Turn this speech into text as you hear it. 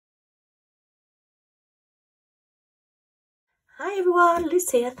Hi everyone, Liz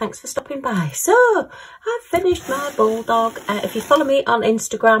here, thanks for stopping by. So, I've finished my Bulldog. If you follow me on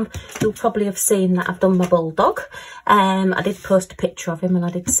Instagram, you'll probably have seen that I've done my Bulldog. I did post a picture of him and I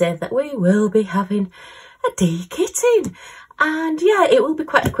did say that we will be having a de-kitting. And yeah, it will be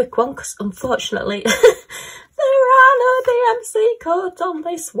quite a quick one because unfortunately there are no DMC codes on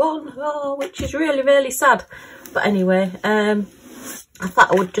this one, which is really, really sad. But anyway, I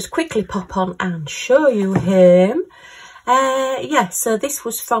thought I would just quickly pop on and show you him. Yeah, so this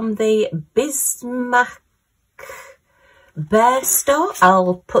was from the Bismarck Bear store.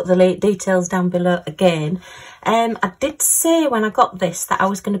 I'll put the details down below again. I did say when I got this that I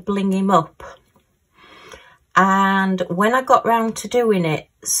was going to bling him up. And when I got round to doing it,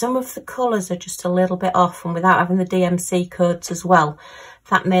 some of the colours are just a little bit off, and without having the DMC codes as well,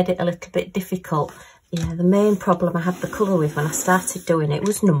 that made it a little bit difficult. Yeah, the main problem I had the colour with when I started doing it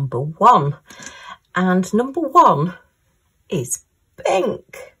was number 1. And number 1 is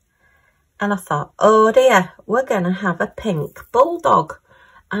pink. And I thought, oh dear, we're going to have a pink Bulldog.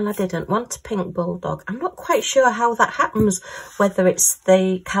 And I didn't want a pink Bulldog. I'm not quite sure how that happens, whether it's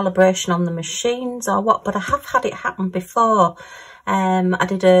the calibration on the machines or what, but I have had it happen before. I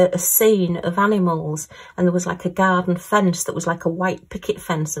did a scene of animals and there was like a garden fence that was like a white picket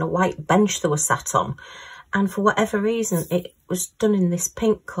fence and a white bench they were sat on. And for whatever reason, it was done in this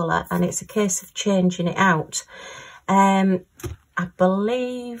pink colour, and it's a case of changing it out. I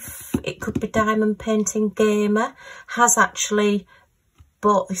believe it could be Diamond Painting Gamer has actually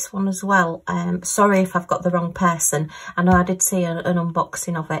bought this one as well. Sorry if I've got the wrong person. I know I did see an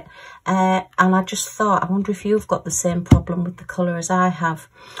unboxing of it. And I just thought, I wonder if you've got the same problem with the colour as I have.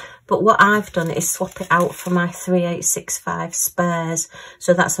 But what I've done is swap it out for my 3865 spares.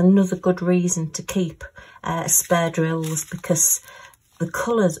 So that's another good reason to keep spare drills, because the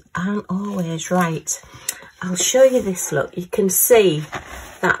colours aren't always right. I'll show you this, look. You can see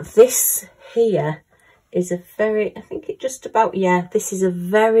that this here is a very, I think it just about, yeah, this is a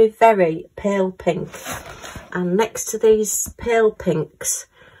very, very pale pink. And next to these pale pinks,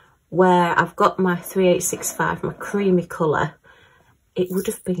 where I've got my 3865, my creamy colour, it would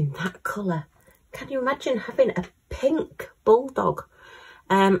have been that colour. Can you imagine having a pink Bulldog?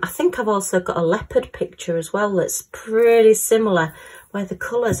 I think I've also got a leopard picture as well that's pretty similar, where the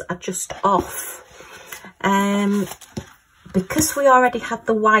colours are just off. Because we already had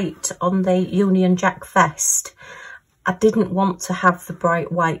the white on the Union Jack vest, I didn't want to have the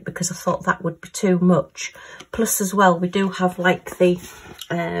bright white because I thought that would be too much. Plus as well, we do have like the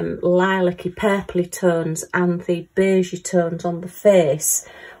lilac-y purpley tones and the beigey tones on the face,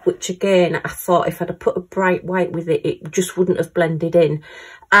 which again, I thought if I'd have put a bright white with it, it just wouldn't have blended in.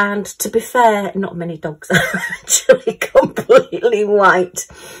 And to be fair, not many dogs are actually completely white.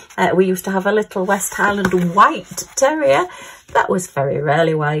 We used to have a little West Highland white terrier that was very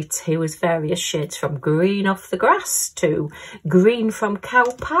rarely white. He was various shades from green off the grass to green from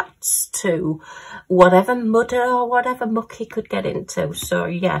cow pats to whatever mud or whatever muck he could get into. So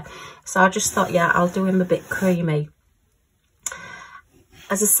yeah, so I just thought, yeah, I'll do him a bit creamy.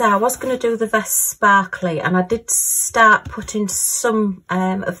 As I say, I was going to do the vest sparkly, and I did start putting some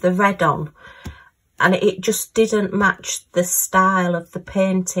of the red on, and it just didn't match the style of the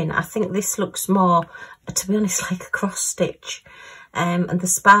painting. I think this looks more, to be honest, like a cross stitch, and the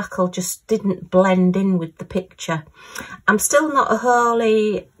sparkle just didn't blend in with the picture. I'm still not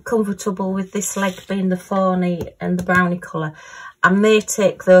wholly comfortable with this leg being the fawny and the brownie colour. I may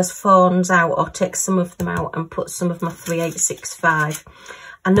take those fawns out, or take some of them out and put some of my 3865.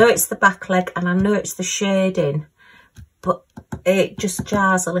 I know it's the back leg and I know it's the shading, but it just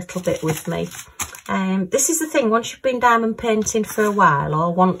jars a little bit with me. This is the thing, once you've been diamond painting for a while,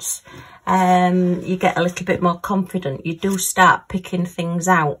 or once you get a little bit more confident, you do start picking things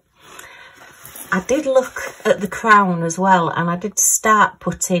out. I did look at the crown as well, and I did start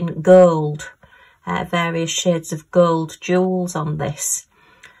putting gold, various shades of gold jewels on this.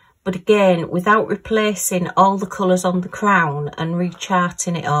 But again, without replacing all the colours on the crown and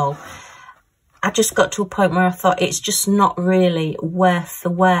recharting it all, I just got to a point where I thought it's just not really worth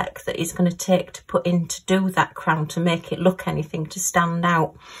the work that it's going to take to put in to do that crown, to make it look anything, to stand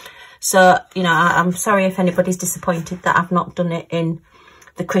out. So, you know, I'm sorry if anybody's disappointed that I've not done it in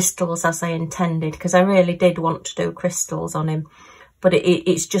the crystals as I intended, because I really did want to do crystals on him. But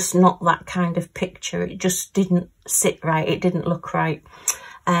it's just not that kind of picture. It just didn't sit right. It didn't look right.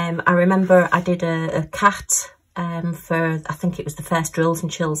 I remember I did a cat for, I think it was the first drills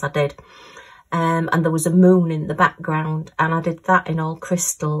and chills I did. And there was a moon in the background, and I did that in all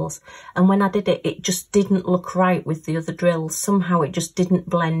crystals. And when I did it, it just didn't look right with the other drills. Somehow it just didn't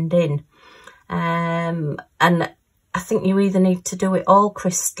blend in. And I think you either need to do it all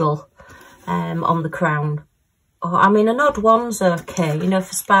crystal on the crown. Or, I mean, an odd one's okay, you know,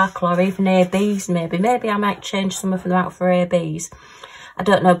 for sparkle, or even ABs maybe. Maybe I might change some of them out for ABs. I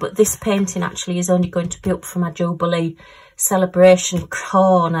don't know, but this painting actually is only going to be up for my Jubilee celebration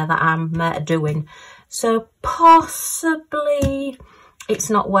corner that I'm doing. So possibly it's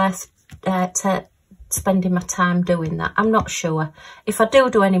not worth spending my time doing that. I'm not sure. If I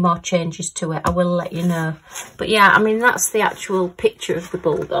do any more changes to it, I will let you know. But yeah, I mean, that's the actual picture of the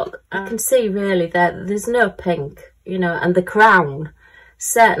Bulldog. I can see really that there's no pink, you know, and the crown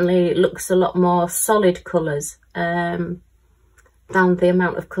certainly looks a lot more solid colours than the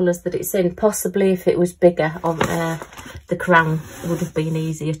amount of colours that it's in. Possibly if it was bigger, the crown would have been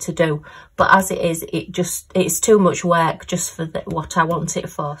easier to do. But as it is, it's too much work just for what I want it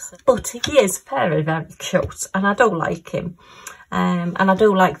for. But he is very, very cute, and I do like him. And I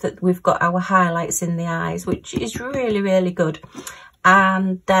do like that we've got our highlights in the eyes, which is really, really good.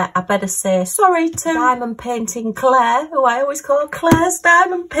 And I better say sorry to Diamond Painting Claire, who I always call Claire's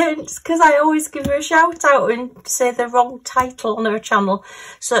Diamond Paints, because I always give her a shout out and say the wrong title on her channel.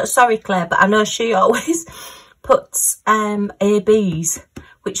 So sorry, Claire, but I know she always puts ABs,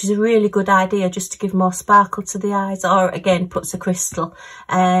 which is a really good idea, just to give more sparkle to the eyes, or again puts a crystal.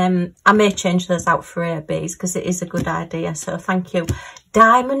 I may change those out for ABs because it is a good idea. So thank you,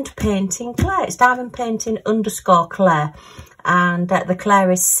 Diamond Painting Claire. It's Diamond Painting _ Claire. And the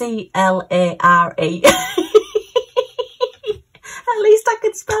Claire is C-L-A-R-E. At least I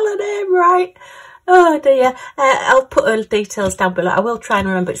can spell her name right. Oh dear. I'll put her details down below. I will try and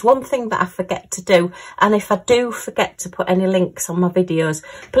remember. It's one thing that I forget to do. And if I do forget to put any links on my videos,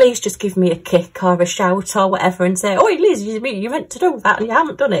 please just give me a kick or a shout or whatever and say, "Oh, Liz, you meant to do that and you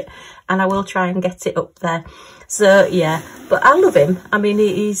haven't done it." And I will try and get it up there. So yeah, but I love him. I mean,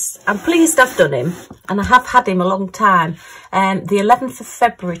 I'm pleased I've done him, and I have had him a long time. The 11th of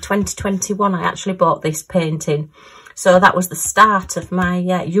February 2021, I actually bought this painting. So that was the start of my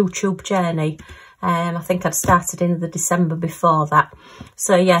YouTube journey. I think I'd started in the December before that.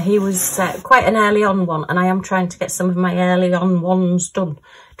 So yeah, he was quite an early on one, and I am trying to get some of my early on ones done.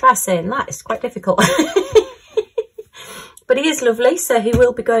 Try saying that, it's quite difficult. But he is lovely, so he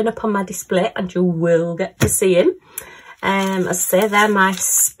will be going up on my display and you will get to see him. As I say, they're my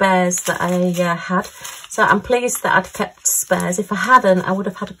spares that I had. So I'm pleased that I'd kept spares. If I hadn't, I would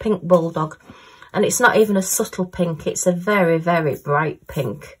have had a pink Bulldog. And it's not even a subtle pink, it's a very, very bright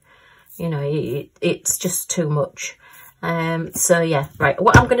pink. You know, it's just too much. So yeah, right,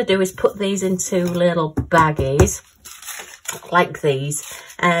 what I'm going to do is put these into little baggies, like these,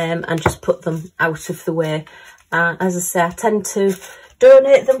 and just put them out of the way. As I say, I tend to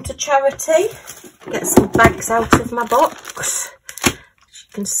donate them to charity, get some bags out of my box. As you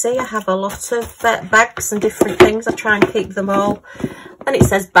can see, I have a lot of bags and different things. I try and keep them all. And it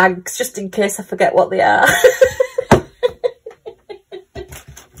says bags, just in case I forget what they are.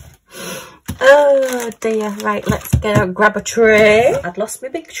 Oh dear, right, let's grab a tray. I'd lost my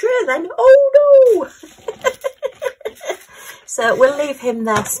big tray then, oh no! So we'll leave him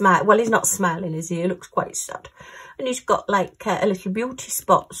there smiling. Well, he's not smiling, is he? He looks quite sad. And he's got like a little beauty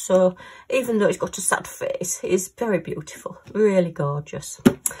spot. So even though he's got a sad face, he's very beautiful. Really gorgeous.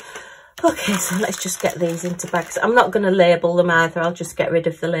 Okay, so let's just get these into bags. I'm not going to label them either. I'll just get rid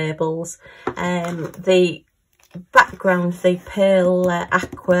of the labels. The background, the pale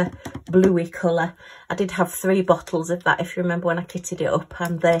aqua bluey colour. I did have 3 bottles of that, if you remember, when I kitted it up.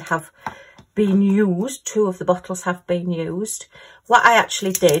 And they have been used. 2 of the bottles have been used. What I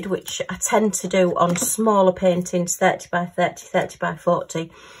actually did, which I tend to do on smaller paintings, 30 by 30, 30 by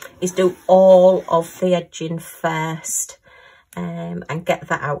 40, is do all of the edging first and get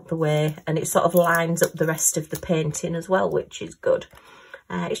that out the way, and it sort of lines up the rest of the painting as well, which is good.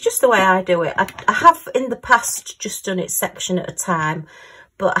 It's just the way I do it. I have in the past just done it section at a time,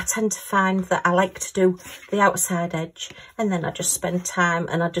 but I tend to find that I like to do the outside edge, and then I just spend time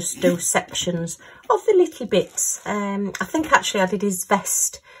and I just do sections of the little bits. I think actually I did his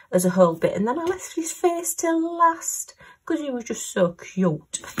vest as a whole bit, and then I left his face till last because he was just so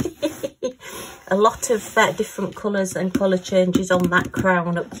cute. A lot of different colours and colour changes on that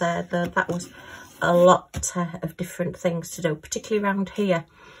crown up there. That was a lot of different things to do, particularly around here.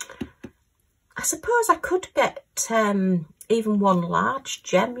 I suppose I could get even one large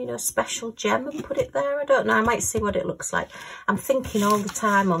gem, you know, special gem, and put it there. I don't know, I might see what it looks like. I'm thinking all the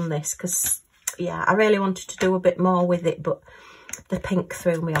time on this because, yeah, I really wanted to do a bit more with it, but the pink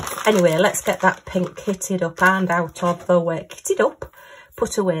threw me off. Anyway, let's get that pink kitted up and out of the way. Kitted up,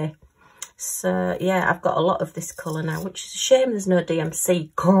 put away. So, yeah, I've got a lot of this colour now, which is a shame there's no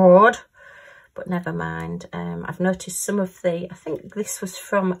DMC code. but never mind. I've noticed some of the, I think this was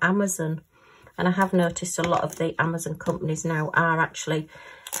from Amazon, and I have noticed a lot of the Amazon companies now are actually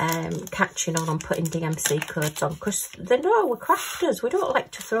catching on putting DMC codes on, because they know we're crafters. We don't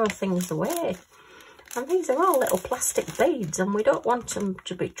like to throw things away. And these are all little plastic beads, and we don't want them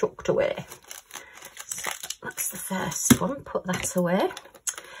to be chucked away. So that's the first one. Put that away.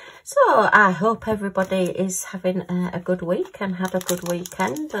 So I hope everybody is having a good week and had a good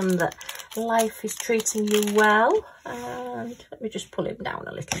weekend, and that life is treating you well. And let me just pull him down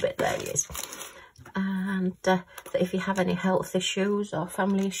a little bit. There he is. And that if you have any health issues or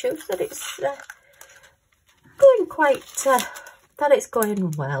family issues, that it's going quite, that it's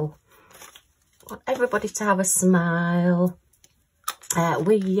going well. I want everybody to have a smile.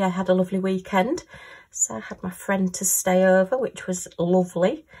 We had a lovely weekend, so I had my friend to stay over, which was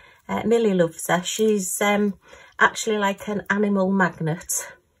lovely. Millie loves her. She's actually like an animal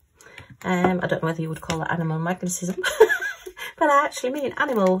magnet. I don't know whether you would call it animal magnetism, but I actually mean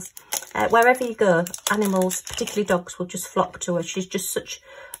animals. Wherever you go, animals, particularly dogs, will just flock to her. She's just such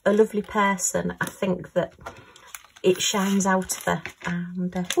a lovely person. I think that it shines out of her.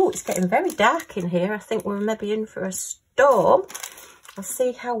 And oh, it's getting very dark in here. I think we're maybe in for a storm. I'll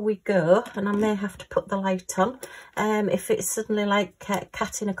see how we go, and I may have to put the light on. If it's suddenly like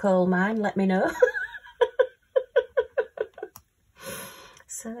cat in a coal mine, let me know.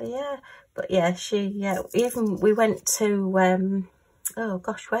 So yeah, but yeah, even we went to oh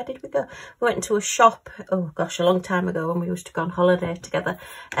gosh, where did we go? We went to a shop, oh gosh, a long time ago, when we used to go on holiday together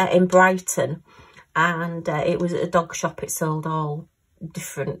in Brighton, and it was a dog shop. It sold all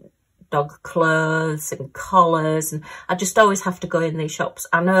different dog clothes and collars, and I just always have to go in these shops.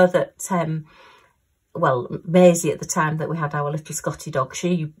 I know that well, Maisie, at the time that we had our little Scotty dog,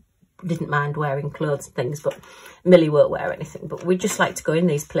 she didn't mind wearing clothes and things, but Millie won't wear anything. But we just like to go in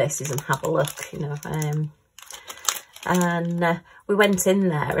these places and have a look, you know. And we went in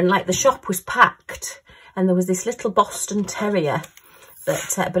there, and like the shop was packed, and there was this little Boston Terrier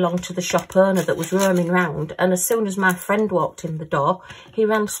that belonged to the shop owner that was roaming round. And as soon as my friend walked in the door, he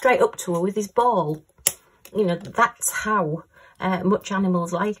ran straight up to her with his ball. You know, that's how much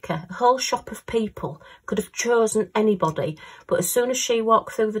animals like her. A whole shop of people could have chosen anybody, but as soon as she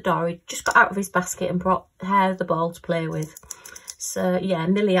walked through the door, he just got out of his basket and brought her the ball to play with. So yeah,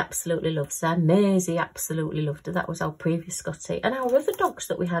 Millie absolutely loves her. Maisie absolutely loved her. That was our previous Scotty. And our other dogs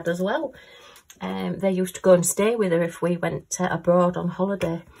that we had as well. They used to go and stay with her if we went abroad on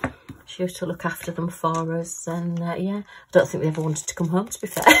holiday. She used to look after them for us, and yeah, I don't think they ever wanted to come home, to be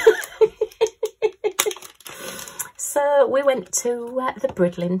fair. So we went to the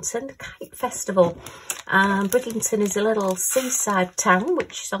Bridlington Kite Festival. Bridlington is a little seaside town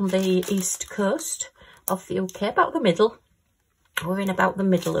which is on the east coast of the UK, about the middle. We're in about the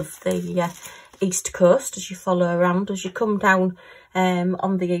middle of the east coast as you follow around. As you come down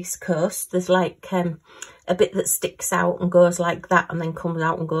on the east coast, there's like a bit that sticks out and goes like that, and then comes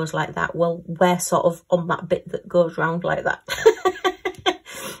out and goes like that. Well, we're sort of on that bit that goes round like that.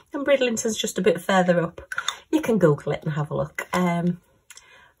 And Bridlington's just a bit further up. You can Google it and have a look.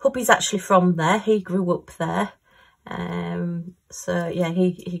 Hubby's actually from there. He grew up there. So yeah,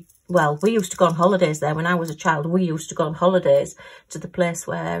 well, we used to go on holidays there when I was a child. We used to go on holidays to the place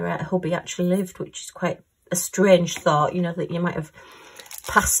where hubby actually lived, which is quite a strange thought, you know, that you might have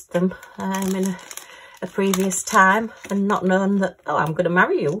passed them in a previous time and not known that, oh, I'm going to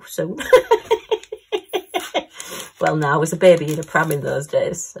marry you soon. Well, no, I was a baby in a pram in those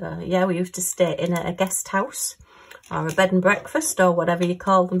days. Yeah, we used to stay in a guest house or a bed and breakfast or whatever you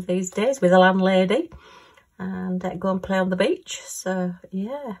call them these days with a landlady, and go and play on the beach. So,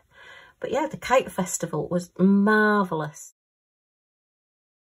 yeah. But yeah, the Kite Festival was marvellous.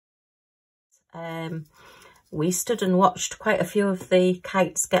 We stood and watched quite a few of the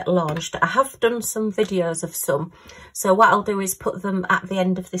kites get launched. I have done some videos of some, so what I'll do is put them at the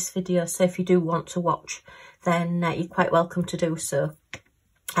end of this video, so if you do want to watch, then you're quite welcome to do so.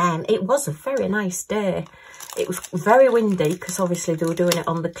 It was a very nice day. It was very windy because obviously they were doing it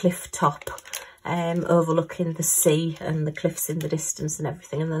on the cliff top, overlooking the sea and the cliffs in the distance and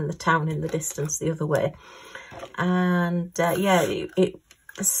everything, and then the town in the distance the other way. And yeah,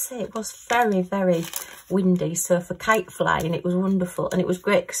 as I say, it was very, very windy. So for kite flying, it was wonderful, and it was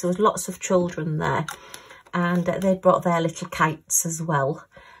great because there was lots of children there, and they brought their little kites as well.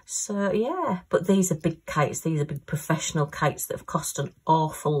 So yeah, but these are big kites. These are big professional kites that have cost an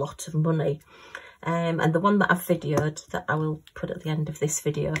awful lot of money. And the one that I've videoed, that I will put at the end of this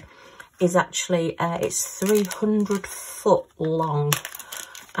video, is actually, it's 300 foot long,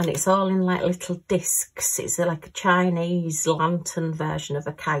 and it's all in like little discs. It's like a Chinese lantern version of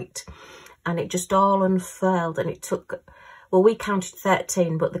a kite, and it just all unfurled, and it took, well, we counted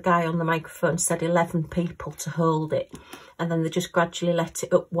 13, but the guy on the microphone said 11 people to hold it, and then they just gradually let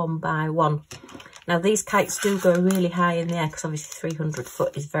it up one by one. Now, these kites do go really high in the air, because obviously 300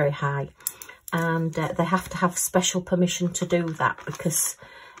 foot is very high, and they have to have special permission to do that, because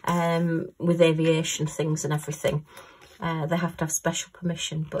with aviation things and everything, they have to have special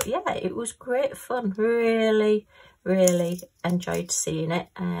permission. But yeah, it was great fun. Really, really enjoyed seeing it.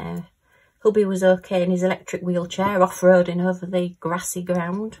 Hubby was okay in his electric wheelchair, off-roading over the grassy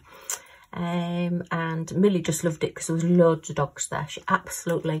ground. And Millie just loved it because there was loads of dogs there. She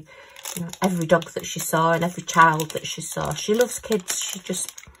absolutely, you know, every dog that she saw and every child that she saw. She loves kids. She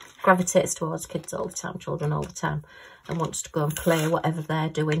just gravitates towards kids all the time, children all the time, and wants to go and play whatever they're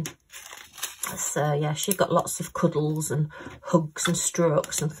doing. So yeah, she got lots of cuddles and hugs and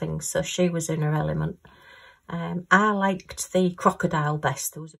strokes and things, so she was in her element. I liked the crocodile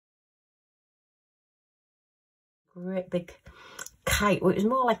best. There was a great big kite. Well, it was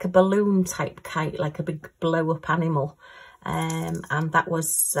more like a balloon type kite, like a big blow up animal, and that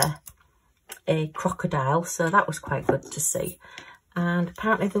was a crocodile, so that was quite good to see. And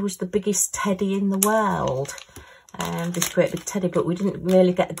apparently there was the biggest teddy in the world, this great big teddy, but we didn't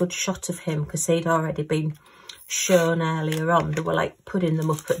really get a good shot of him because he'd already been shown earlier on. They were like putting them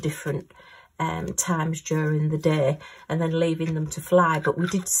up at different times during the day and then leaving them to fly, but we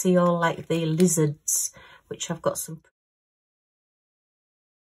did see all like the lizards, which I've got some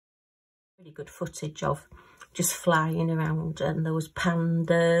pretty good footage of, just flying around. And there was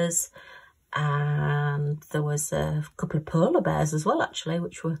pandas, and there was a couple of polar bears as well, actually,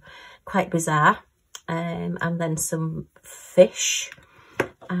 which were quite bizarre, and then some fish.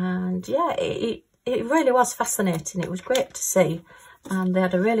 And yeah, it really was fascinating. It was great to see, and they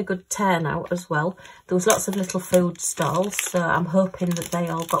had a really good turnout as well. There was lots of little food stalls, so I'm hoping that they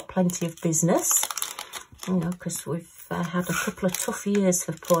all got plenty of business, you know, because we've had a couple of tough years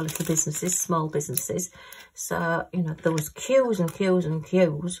for poor little businesses, small businesses. So, you know, there was queues and queues and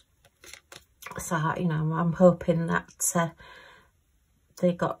queues. So, you know, I'm hoping that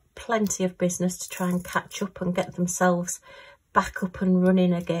they got plenty of business to try and catch up and get themselves back up and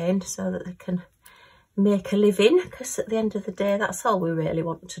running again, so that they can make a living, because at the end of the day, that's all we really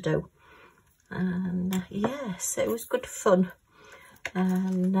want to do. And yes, it was good fun.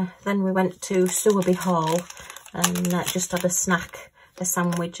 And then we went to Sowerby Hall and just had a snack, a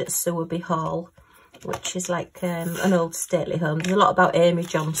sandwich at Sowerby Hall, which is like an old stately home. There's a lot about Amy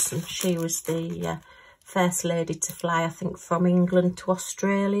Johnson. She was the first lady to fly, I think, from England to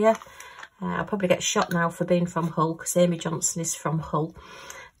Australia. I'll probably get shot now for being from Hull, because Amy Johnson is from Hull,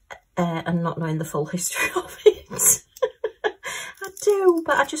 and not knowing the full history of it. I do,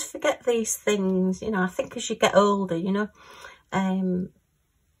 but I just forget these things, you know. I think as you get older, you know,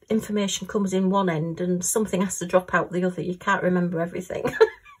 information comes in one end and something has to drop out the other. You can't remember everything.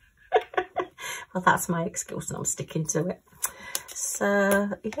 Well, that's my excuse and I'm sticking to it. So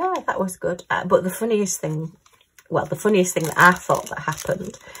yeah, that was good. But the funniest thing, well, the funniest thing that I thought that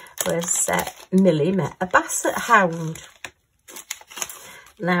happened was Millie met a basset hound.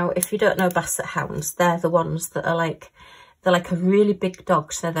 Now, if you don't know basset hounds, they're the ones that are like, they're like a really big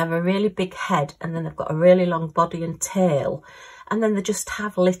dog. So they have a really big head, and then they've got a really long body and tail, and then they just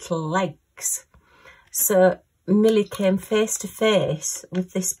have little legs. So Millie came face to face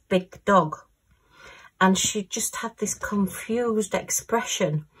with this big dog, and she just had this confused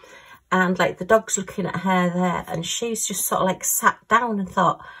expression, and like the dog's looking at her there, and she's just sort of like sat down and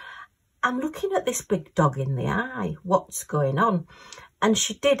thought, I'm looking at this big dog in the eye, what's going on? And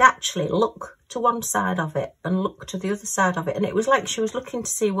she did actually look to one side of it and look to the other side of it, and it was like she was looking to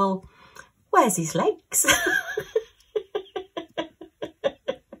see, well, where's his legs?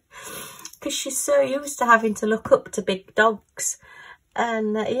 Because she's so used to having to look up to big dogs.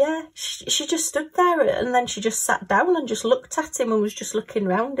 And yeah, she just stood there, and then she just sat down and just looked at him and was just looking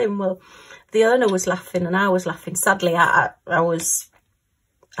around him. Well, the owner was laughing and I was laughing. Sadly, I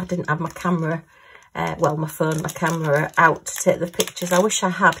didn't have my camera, well, my phone, my camera out to take the pictures. I wish I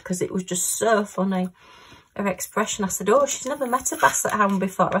had, because it was just so funny. Her expression, I said, oh, she's never met a basset hound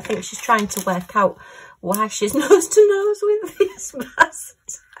before. I think she's trying to work out why she's nose to nose with this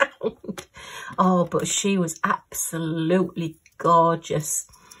basset hound. Oh, but she was absolutely gorgeous.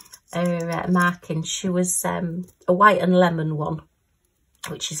 Her marking, she was a white and lemon one,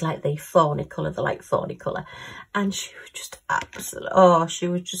 which is like the fawny colour, the light fawny colour. And she was just absolutely, oh, she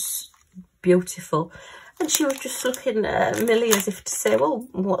was just beautiful. And she was just looking at Millie as if to say, well,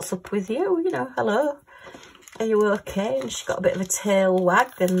 what's up with you? You know, hello, are you okay? And she got a bit of a tail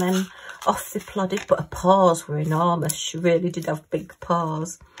wag, and then off they plodded. But her paws were enormous. She really did have big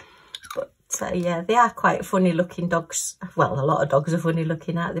paws. But yeah, they are quite funny looking dogs. Well, a lot of dogs are funny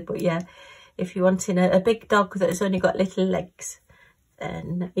looking, aren't they? But yeah, if you're wanting a big dog that's only got little legs,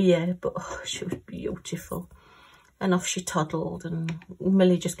 then yeah, but oh, she was beautiful. And off she toddled, and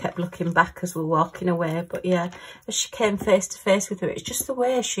Millie just kept looking back as we were walking away. But yeah, as she came face to face with her, it's just the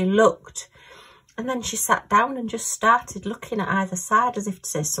way she looked. And then she sat down and just started looking at either side as if to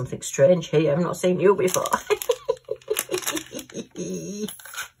say, something strange here, I've not seen you before.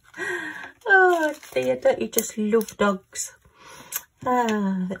 Oh dear, don't you just love dogs?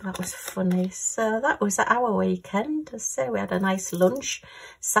 Ah, I think that was funny. So that was our weekend. As I say, we had a nice lunch,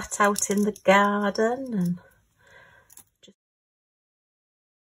 sat out in the garden and just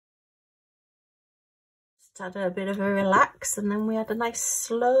had a bit of a relax, and then we had a nice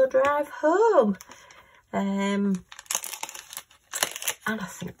slow drive home. And I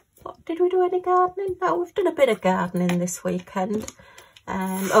think, what, did we do any gardening? No, we've done a bit of gardening this weekend.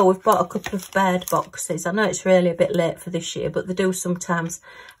 Oh, we've bought a couple of bird boxes. I know it's really a bit late for this year, but they do sometimes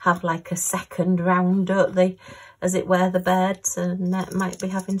have like a second round, don't they, as it were, the birds, and might be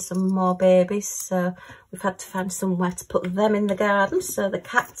having some more babies. So we've had to find somewhere to put them in the garden so the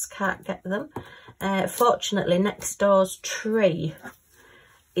cats can't get them. Fortunately, next door's tree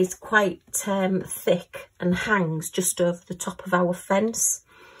is quite thick and hangs just over the top of our fence.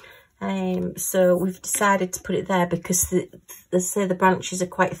 So we've decided to put it there because they say the branches are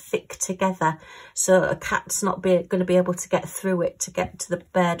quite thick together, so a cat's not going to be able to get through it to get to the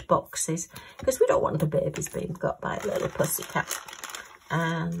bird boxes, because we don't want the babies being got by a little pussycat.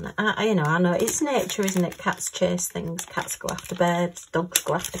 And you know, I know it's nature, isn't it? Cats chase things, cats go after birds, dogs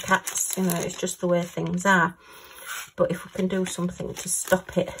go after cats, you know, it's just the way things are. But if we can do something to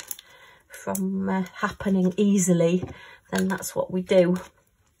stop it from happening easily, then that's what we do.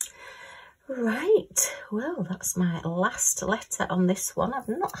 Right, well, that's my last letter on this one. I've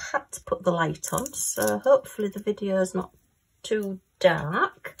not had to put the light on, so hopefully the video is not too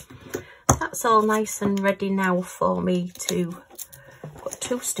dark. That's all nice and ready now for me to put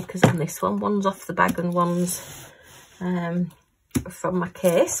 2 stickers on this one. One's off the bag and one's from my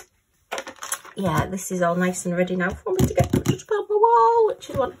case. Yeah, this is all nice and ready now for me to get put up on my wall, which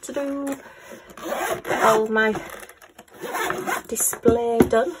I want to do. Get all my display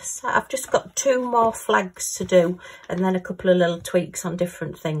done. So I've just got 2 more flags to do, and then a couple of little tweaks on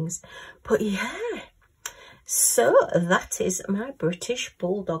different things. But yeah, so that is my British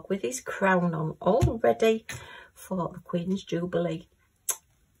Bulldog with his crown on, all ready for the Queen's Jubilee.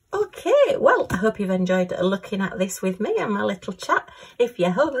 Okay, well, I hope you've enjoyed looking at this with me and my little chat. If you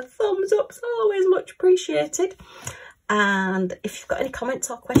have, a thumbs up's always much appreciated. And if you've got any comments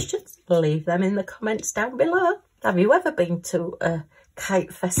or questions, leave them in the comments down below. Have you ever been to a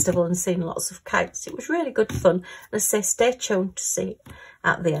kite festival and seen lots of kites? It was really good fun. And I say stay tuned to see it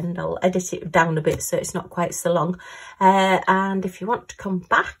at the end. I'll edit it down a bit so it's not quite so long. And if you want to come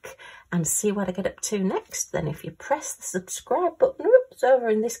back and see what I get up to next, then if you press the subscribe button, oops, over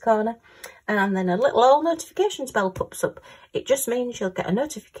in this corner, and then a little all notifications bell pops up, it just means you'll get a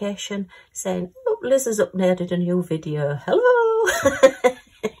notification saying, oh, Liz has uploaded a new video. Hello!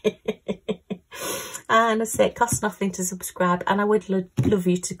 And I say it costs nothing to subscribe, and I would love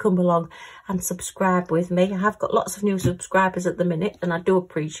you to come along and subscribe with me. I have got lots of new subscribers at the minute, and I do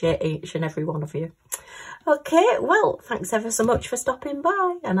appreciate each and every one of you. Okay, well, thanks ever so much for stopping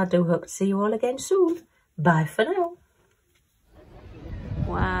by, and I do hope to see you all again soon. Bye for now.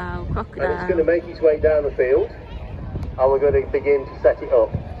 Wow, crocodile. And it's going to make its way down the field, and we're going to begin to set it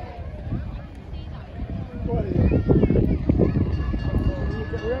up.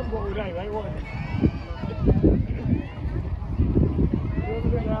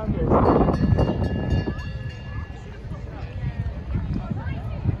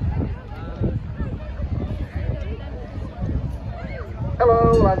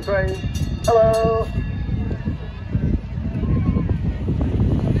 Hello, land train. Hello.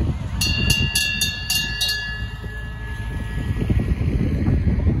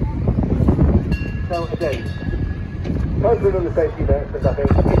 So again, time for another safety announcement, I think.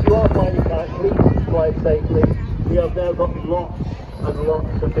 If you are flying your kite, please fly it safely. We have now got lots and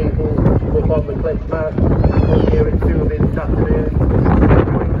lots of people up on the cliff mat. We're here at 2 this afternoon,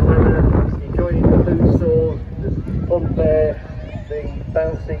 enjoying the weather, enjoying the food stores, the fun fair, the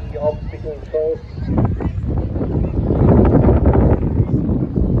bouncy obstacle course.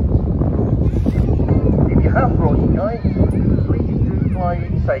 If you have brought your kite, please do fly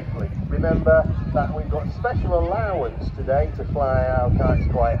it safely. Remember that we've got special allowance today to fly our kites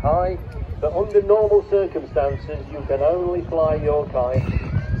quite high, but under normal circumstances you can only fly your kite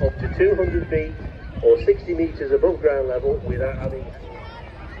up to 200 feet or 60 metres above ground level without having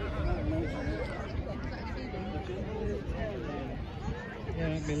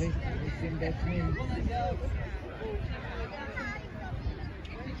right, Millie. It's in bed me.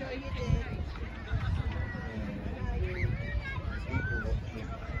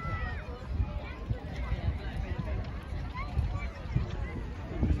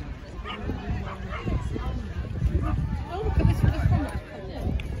 Oh, look at this one.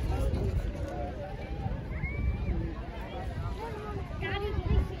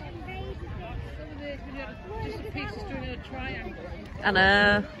 Just a piece of string in a triangle. I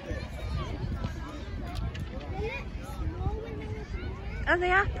know. Oh,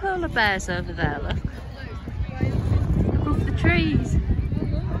 they are polar bears over there, look. Above the trees.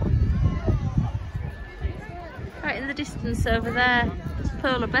 Right in the distance over there, there's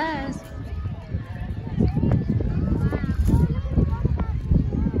polar bears.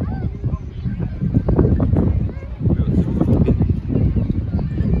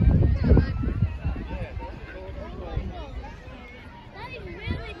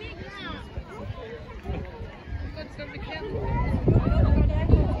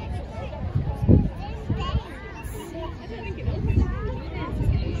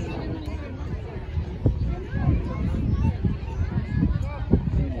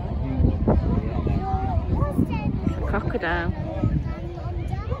 Crocodile.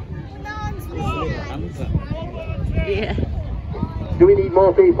 Yeah. Do we need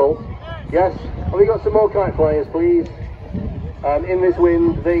more people? Yes. Have we got some more kite flyers, please? In this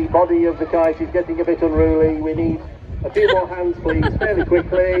wind, the body of the kite is getting a bit unruly. We need a few more hands, please, fairly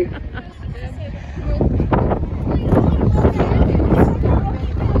quickly.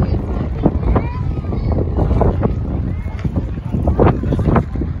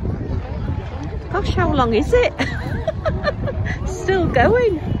 Gosh, how long is it? Still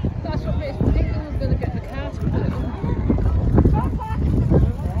going. That's what makes me think I'm going to get the car to put it on.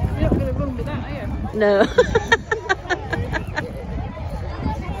 You're not going to run with that, are you? No.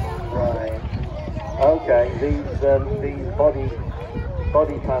 Right. Okay. These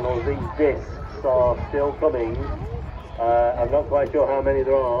body panels, these discs are still coming. I'm not quite sure how many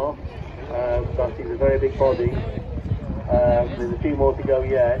there are, but it's a very big body. There's a few more to go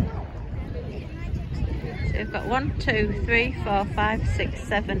yet. So we've got 1, 2, 3, 4, 5, 6,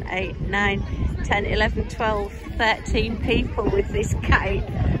 7, 8, 9, 10, 11, 12, 13 people with this kite.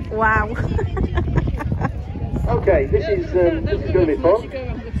 Wow. Okay, this is going to be fun.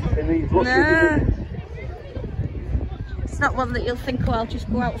 In these No. It's not one that you'll think, oh, I'll just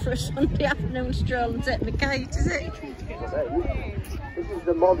go out for a Sunday afternoon stroll and take my kite, is it? This is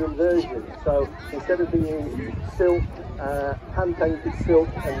the modern version. So instead of being silk, hand-painted silk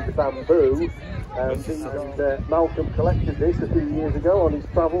and bamboo, Malcolm collected this a few years ago on his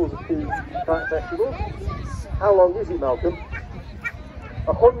travels to kite festivals. How long is it, Malcolm?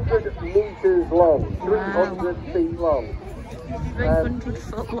 100 metres long, 300 feet long. 300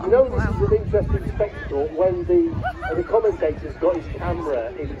 foot long. You know, this is an interesting spectacle when the commentator's got his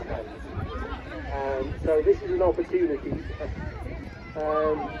camera in his hand. So this is an opportunity.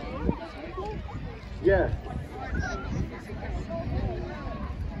 Yeah.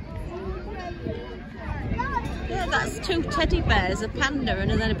 Yeah, that's 2 teddy bears, a panda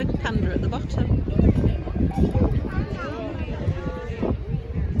and then a big panda at the bottom.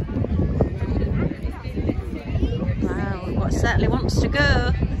 Wow, it certainly wants to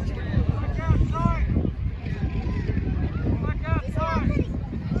go.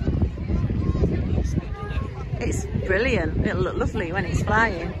 It's brilliant. It'll look lovely when it's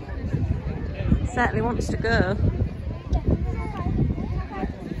flying. It certainly wants to go.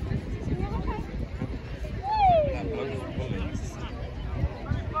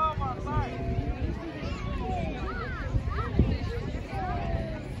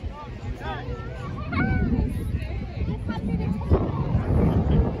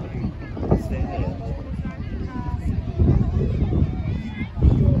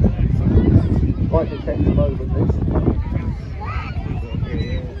 Quite a tense moment, this.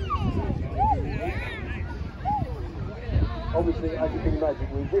 Obviously, as you can imagine,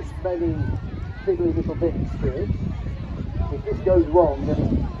 with this many fiddly little bits to it, if this goes wrong, then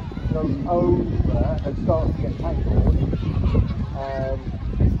it goes over and starts to get tangled.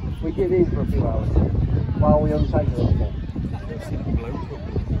 We give in for a few hours while we untangle it again.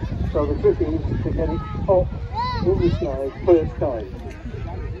 So the trick is to get it up in the sky first time.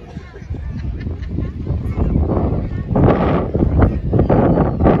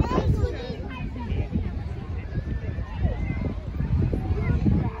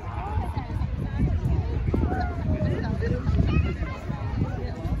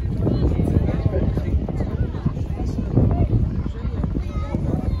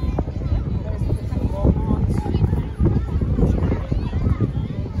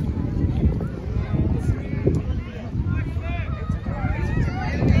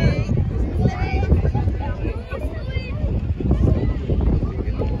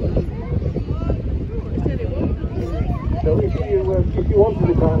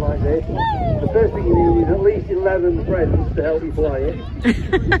 wanted a kite like this, the first thing you need is at least 11 friends to help you fly it.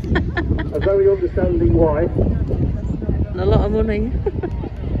 A very understanding wife. And a lot of money.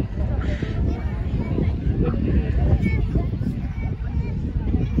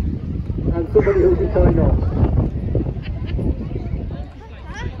 And somebody who can tie knots.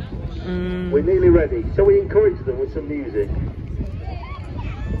 We're nearly ready. Shall we encourage them with some music?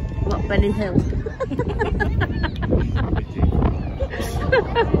 What, Benny Hill?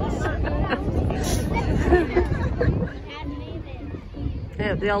 I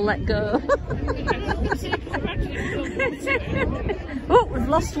hope they all let go. Oh, we've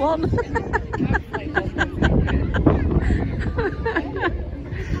lost one.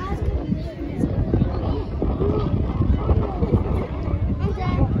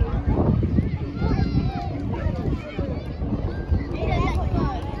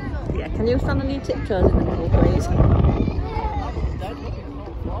 Yeah, can you stand on your tiptoes in the middle, please?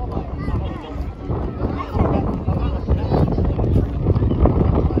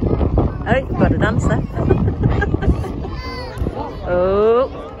 Oh, you've got a dancer. Oh,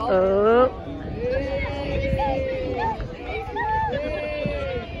 oh.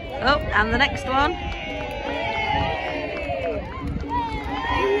 Oh, and the next one.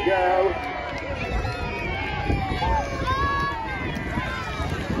 Here we go.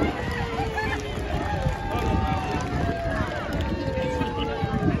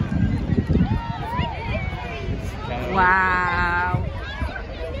 Wow.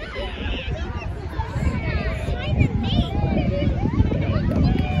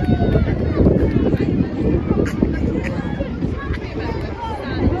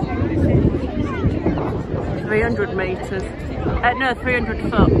 $300 metres. No, 300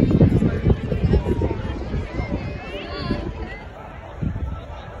 foot.